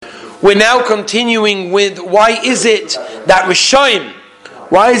We're now continuing with why is it that Rishoyim,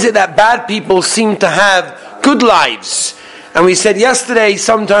 why is it that bad people seem to have good lives? And we said yesterday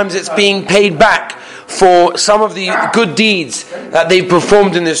sometimes it's being paid back for some of the good deeds that they've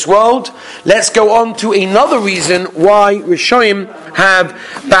performed in this world. Let's go on to another reason why Rishoyim have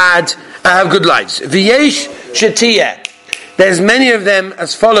good lives. V'yesh shetiyeh. There's many of them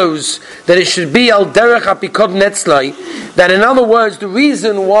as follows, that it should be al derech apikod netzlai, that in other words, the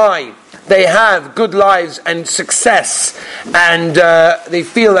reason why they have good lives and success, and they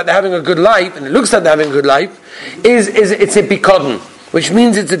feel that they're having a good life, and it looks like they're having a good life, is it's a pikodon, which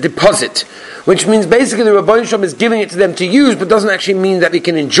means it's a deposit, which means basically the Rebbeinu Shalom is giving it to them to use, but doesn't actually mean that they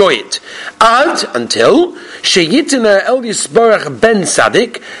can enjoy it. Until sheyitina el yisborach ben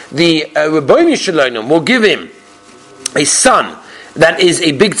Sadik, the Rebbeinu Shalom will give him a son that is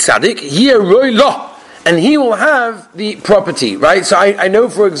a big tzaddik, and he will have the property, right? So I know,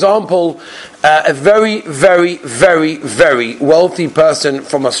 for example, a very, very, very, very wealthy person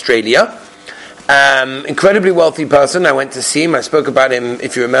from Australia, incredibly wealthy person. I went to see him. I spoke about him,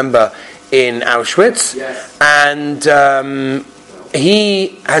 if you remember, in Auschwitz. Yes. And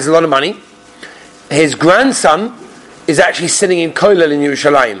he has a lot of money. His grandson is actually sitting in Kollel in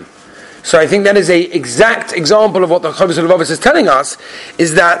Yerushalayim. So I think that is an exact example of what the Chovos HaLevavos is telling us,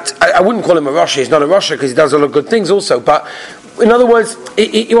 is that, I wouldn't call him a Rasha, he's not a Rasha because he does a lot of good things also, but in other words,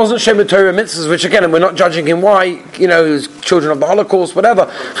 he wasn't Shemet Torah mitzvahs, which again, and we're not judging him why, he was children of the Holocaust, whatever,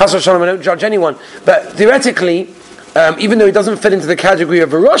 Chas v'shalom, I don't judge anyone, but theoretically, even though he doesn't fit into the category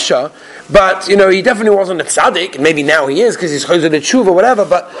of a Rasha, but he definitely wasn't a tzaddik, and maybe now he is because he's Chosed Tshuva, whatever,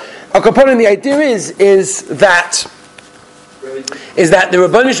 but Al Kaponim, the idea is that the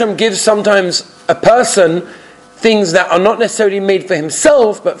Rebbeinu Shalom gives sometimes a person things that are not necessarily made for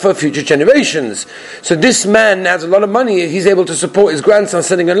himself, but for future generations. So this man has a lot of money, he's able to support his grandson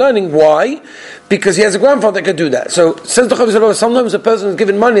sitting and learning. Why? Because he has a grandfather that could do that. So, says the Chovos HaLevavos, sometimes a person is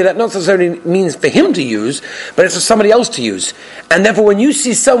given money that not necessarily means for him to use, but it's for somebody else to use. And therefore, when you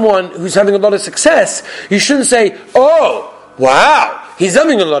see someone who's having a lot of success, you shouldn't say, oh, wow, he's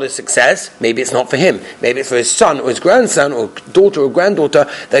having a lot of success. Maybe it's not for him. Maybe it's for his son or his grandson or daughter or granddaughter.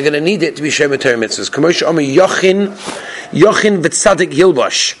 They're going to need it to be Shemet Torah mitzvahs. Kamosha Omer Yochin v'tzadik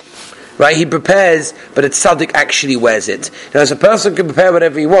yilbash. Right? He prepares, but a tzaddik actually wears it. Now, as a person can prepare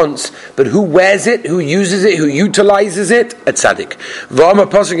whatever he wants, but who wears it, who uses it, who utilizes it? A tzaddik. V'amar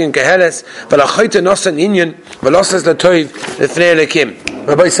pasuk in Keheles v'lachoyte nosan inyan v'losas latoiv l'fnei Elokim.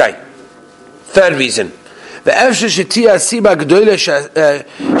 Rabbi say, third reason. Okay?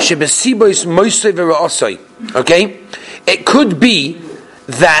 It could be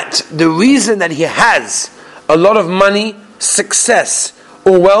that the reason that he has a lot of money, success,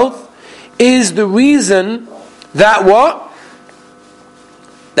 or wealth is the reason that what?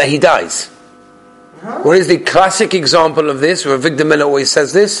 That he dies. What is the classic example of this? Rav Victor Miller always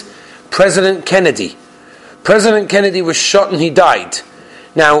says this. President Kennedy. President Kennedy was shot and he died.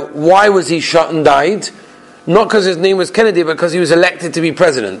 Now, why was he shot and died? Not because his name was Kennedy, but because he was elected to be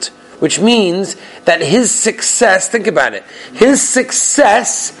president. Which means that his success, think about it, his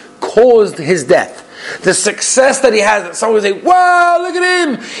success caused his death. The success that he has, that someone would say, wow, look at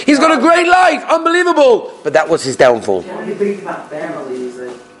him, he's got a great life, unbelievable. But that was his downfall.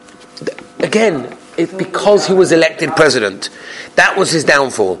 Again, it's because he was elected president. That was his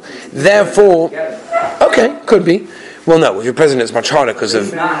downfall. Therefore, okay, could be. Well, no, if you're president, it's much harder because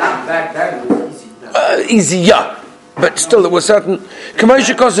of... easier, but still there was certain. You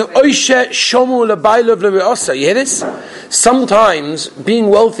hear this? Sometimes being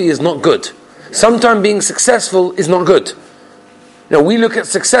wealthy is not good. Sometimes being successful is not good. Now we look at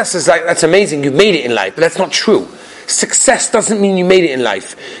success as like, that's amazing, you've made it in life, but that's not true. Success doesn't mean you made it in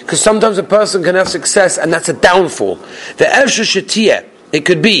life, because sometimes a person can have success and that's a downfall. It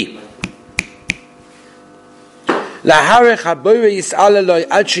could be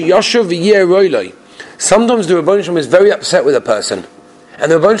sometimes the Rebbeinu Shalom is very upset with a person,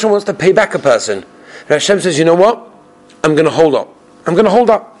 and the Rebbeinu Shalom wants to pay back a person. And Hashem says, you know what? I'm going to hold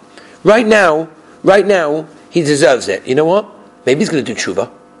up. Right now, he deserves it. You know what? Maybe he's going to do tshuva.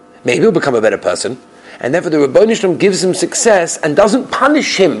 Maybe he'll become a better person. And therefore the Rebbeinu Shalom gives him success and doesn't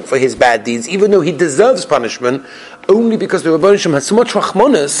punish him for his bad deeds, even though he deserves punishment, only because the Rebbeinu Shalom has so much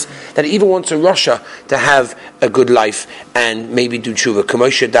rachmanas that he even wants a Rasha to have a good life and maybe do tshuva.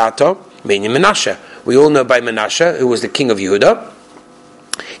 Kamosha Data, Benjamin Menashe. We all know by Menashe, who was the king of Yehuda,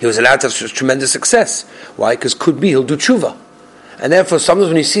 he was allowed to have tremendous success. Why? Because could be he'll do tshuva. And therefore, sometimes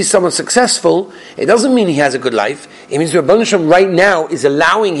when you see someone successful, it doesn't mean he has a good life. It means the Rebbeinu Shalom right now is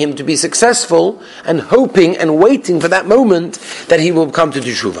allowing him to be successful and hoping and waiting for that moment that he will come to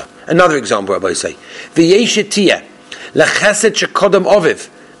Teshuvah. Another example, Rabbi say, V'yeshetiyah lechesed shekodam oviv.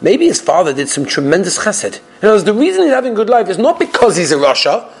 Maybe his father did some tremendous chesed. In other words, the reason he's having a good life is not because he's a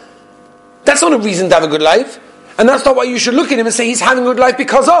Rasha. That's not a reason to have a good life. And that's not why you should look at him and say he's having a good life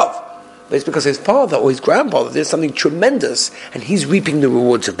because of. But it's because his father or his grandfather did something tremendous and he's reaping the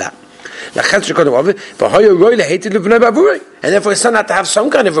rewards of that. And therefore his son had to have some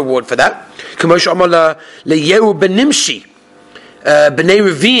kind of reward for that. B'nei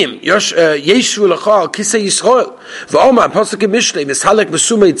Revim, Yeshu L'chal, Kisei Yisrael, V'omar, Pasuk Mishlei, Mishalek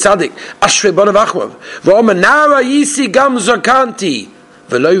Mesumei Tzadik, Ashrei Bonav Achmav, V'omar, Nara Yisi Gam Zakanti,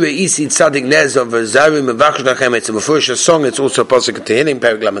 V'loi Yisi Tzadik Nezov, V'zarim Mevachosh Lachem. It's a Mefurish song, it's also a Pasuk Tehillim,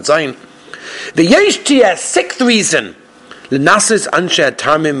 Perek Lamed Zayin. The Yeshtia, sixth reason, L'nasis Anshe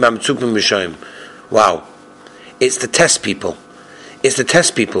Atamim B'amtzupim B'shoim. Wow. It's to test people. It's to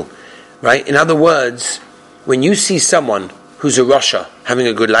test people. Right? In other words, when you see someone who's a Rasha having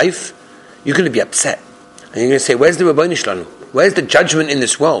a good life, you're going to be upset. And you're going to say, where's the Rebbeinu Shalom? Where's the judgment in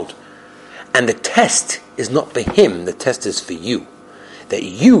this world? And the test is not for him, the test is for you. That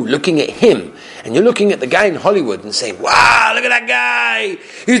you looking at him, and you're looking at the guy in Hollywood and saying, wow, look at that guy.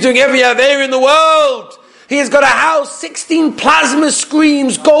 He's doing every Aveir in the world. He has got a house, 16 plasma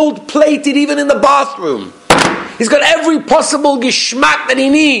screens, gold plated even in the bathroom. He's got every possible geschmack that he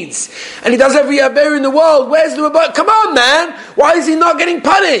needs. And he does every Aveir in the world. Where's the Rebbeinu? Come on, man. Why is he not getting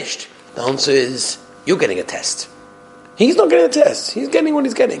punished? The answer is, you're getting a test. He's not getting a test. He's getting what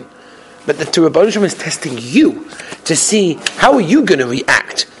he's getting. But the Rebbeinu Shalom is testing you to see how are you going to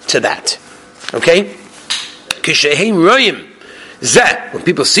react to that. Okay? When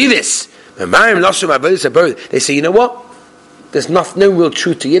people see this, they say, you know what? There's no real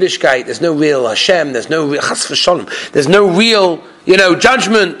truth to Yiddishkeit. There's no real Hashem. There's no real Chas v'Shalom. There's no real,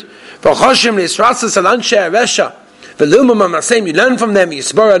 judgment. You learn from them.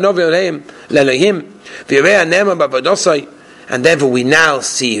 And therefore we now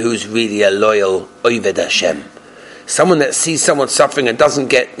see who's really a loyal Oved Hashem. Someone that sees someone suffering and doesn't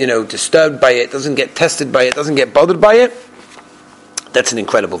get, disturbed by it, doesn't get tested by it, doesn't get bothered by it. That's an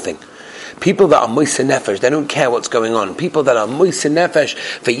incredible thing. People that are Moise Nefesh, they don't care what's going on. People that are Moise Nefesh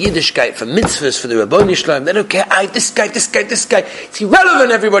for Yiddishkeit, for mitzvahs, for the Rebbeinu Shalom, they don't care. This guy. It's irrelevant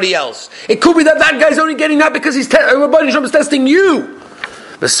to everybody else. It could be that guy's only getting that because Rebbeinu Shalom is testing you.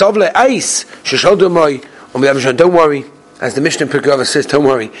 Don't worry. As the Mishnah in Pirkei Avos says, don't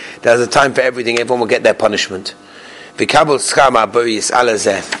worry. There's a time for everything. Everyone will get their punishment. And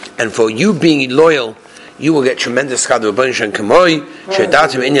for you being loyal, you will get tremendous schar.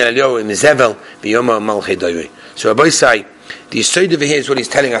 So Rabbi Say, the Yesod over here is what he's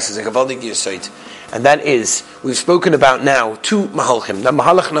telling us is a Gavaldik Yesod. And that is, we've spoken about now two Mahalchim. The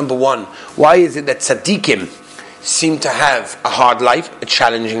Mahalach number one, why is it that Tzaddikim seem to have a hard life, a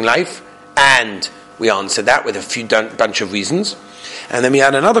challenging life? And we answered that with a few bunch of reasons. And then we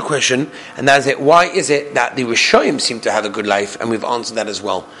had another question, and that is it, why is it that the Rishoyim seem to have a good life? And we've answered that as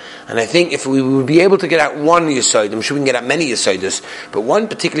well. And I think if we would be able to get out one Yesod, I'm sure we can get out many Yesodas, but one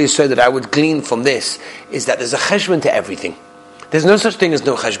particular Yesod that I would glean from this is that there's a cheshbon to everything. There's no such thing as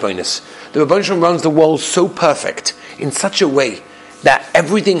no cheshbonis. The Rebbeinu Shalom runs the world so perfect, in such a way, that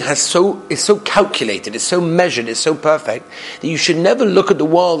everything is so calculated, it's so measured, it's so perfect, that you should never look at the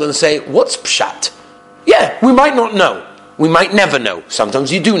world and say, what's pshat? Yeah, we might not know. We might never know.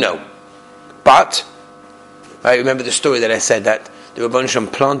 Sometimes you do know. But I remember the story that I said that the Rebbeinu Shalom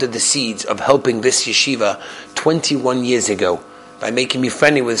planted the seeds of helping this yeshiva 21 years ago by making me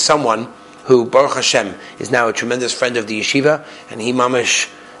friendly with someone who, Baruch Hashem, is now a tremendous friend of the yeshiva, and he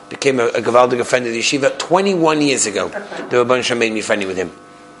mamash became a Gavaldiga friend of the yeshiva 21 years ago. The Rebbeinu Shalom made me friendly with him.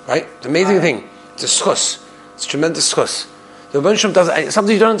 Right? It's an amazing thing. It's a schus. It's a tremendous schus. The Rebbeinu Shalom does.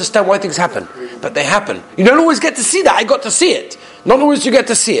 Sometimes you don't understand why things happen, but they happen. You don't always get to see that. I got to see it. Not always you get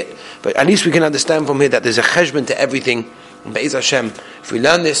to see it, but at least we can understand from here that there's a cheshbon to everything. And Be'ez Hashem, if we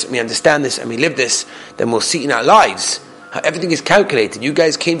learn this, and we understand this, and we live this, then we'll see in our lives how everything is calculated. You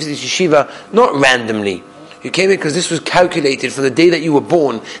guys came to this yeshiva not randomly. You came here because this was calculated from the day that you were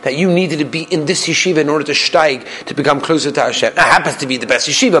born, that you needed to be in this yeshiva in order to steig, to become closer to Hashem. It happens to be the best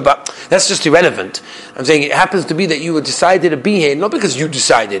yeshiva, but that's just irrelevant. I'm saying it happens to be that you were decided to be here, not because you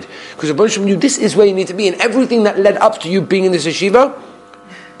decided, because a bunch of you, this is where you need to be, and everything that led up to you being in this yeshiva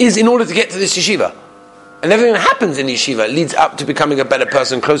is in order to get to this yeshiva. And everything that happens in yeshiva leads up to becoming a better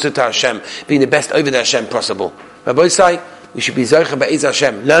person, closer to Hashem, being the best over the Hashem possible. Rabbi Say, we should be Zoche Be'ez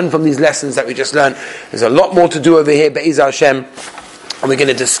Hashem. Learn from these lessons that we just learned. There's a lot more to do over here, Be'ez Hashem. And we're going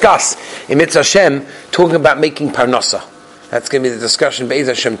to discuss, in Mitzvah Hashem, talking about making parnasa. That's going to be the discussion, Be'ez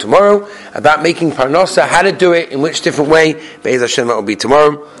Hashem, tomorrow, about making parnasa, how to do it, in which different way. Be'ez Hashem, that will be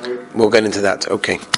tomorrow. We'll get into that. Okay.